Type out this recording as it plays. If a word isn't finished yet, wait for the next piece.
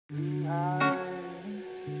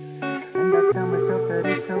And I tell myself that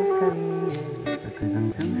it's okay, because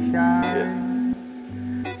I'm too shy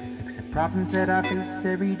to fix the problems that I face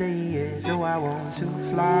every day. So I want to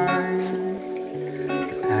fly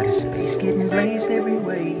out of space, getting blazed every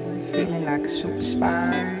way, feeling like a super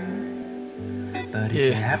spy. But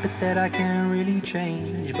it's a habit that I can't really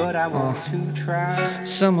change, but I want to try.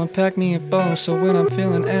 Someone pack me a bowl, so when I'm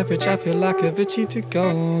feeling average, I feel like a bitchy to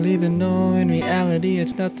go. Even though in reality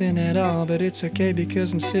it's nothing at all, but it's okay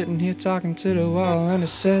because I'm sitting here talking to the wall. And it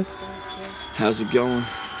says, how's it going?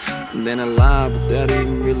 And then I lied without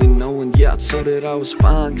even really knowing. Yeah, I told it I was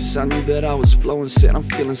fine, cause I knew that I was flowing. Said I'm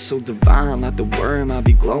feeling so divine, like the worm I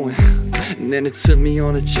be glowing. And then it took me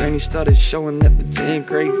on a journey, started showing that the 10th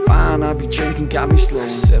grade fine I be drinking got me slow.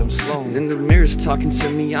 Said I'm slow. And then the mirror's talking to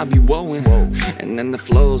me, I be woeing. And then the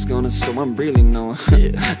flow's gonna, so I'm really knowing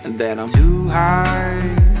and that I'm too high.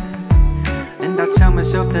 And I tell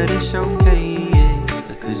myself that it's okay,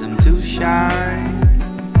 because I'm too shy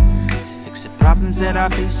to fix the problems that I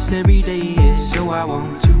face every day. So I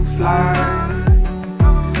want to fly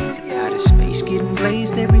to outer space, getting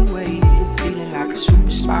blazed every way, feeling like a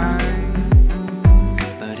super spy.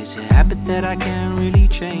 But it's a habit that I can't really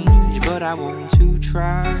change, but I want to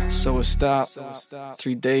try. So it stopped.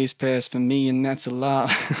 3 days passed for me, and that's a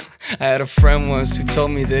lot. I had a friend once who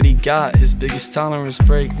told me that he got his biggest tolerance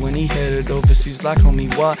break when he headed overseas. Like,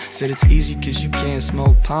 homie, what? Said it's easy cause you can't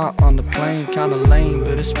smoke pot on the plane. Kinda lame,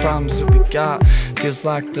 but it's problems that we got. Feels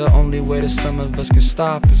like the only way that some of us can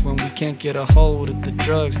stop is when we can't get a hold of the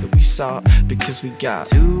drugs that we sought, because we got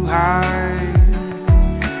too high.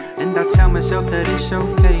 And I tell myself that it's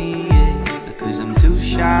okay, because I'm too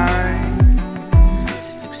shy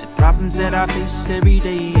to fix the problems that I face every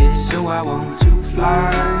day. So I want to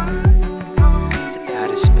fly to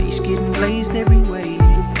outer space, getting blazed every way,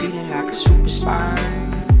 feeling like a super spy.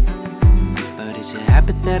 But it's a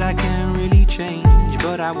habit that I can't really change,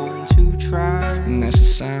 but I want to try. And that's a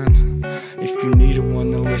sign, if you needed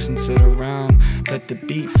one to listen to the rhyme. Let the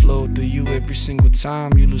beat flow through you every single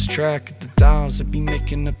time. You lose track of the dials that be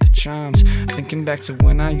making up the chimes. Thinking back to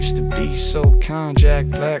when I used to be so kind. Jack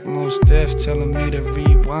Black, most deaf, telling me to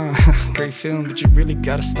rewind. Great feeling, but you really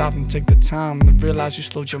gotta stop and take the time to realize you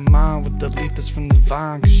slowed your mind with the leaf that's from the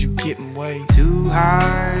vine, cause you getting way too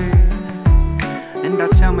high. And I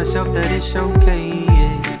tell myself that it's okay,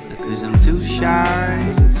 because I'm too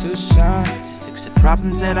shy to fix the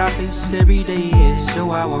problems that I face every day.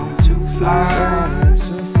 So I want to fly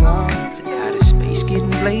to outer space, getting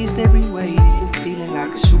blazed every way, feeling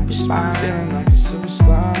like a super spy.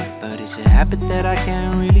 But it's a habit that I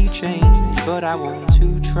can't really change, but I want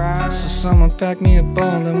to try. So someone pack me a bowl,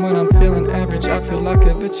 and when I'm feeling average, I feel like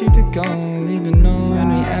a bitchy to go. Even though in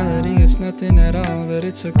reality it's nothing at all, but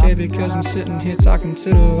it's okay because I'm sitting here talking to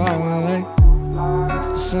the wall. Like,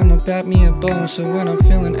 someone pack me a bowl, so when I'm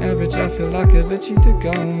feeling average, I feel like a bitchy to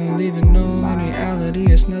go. Even though in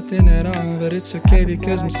reality it's nothing at all, but it's okay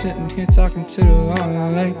because I'm sitting here talking to the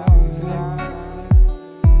wall. Like,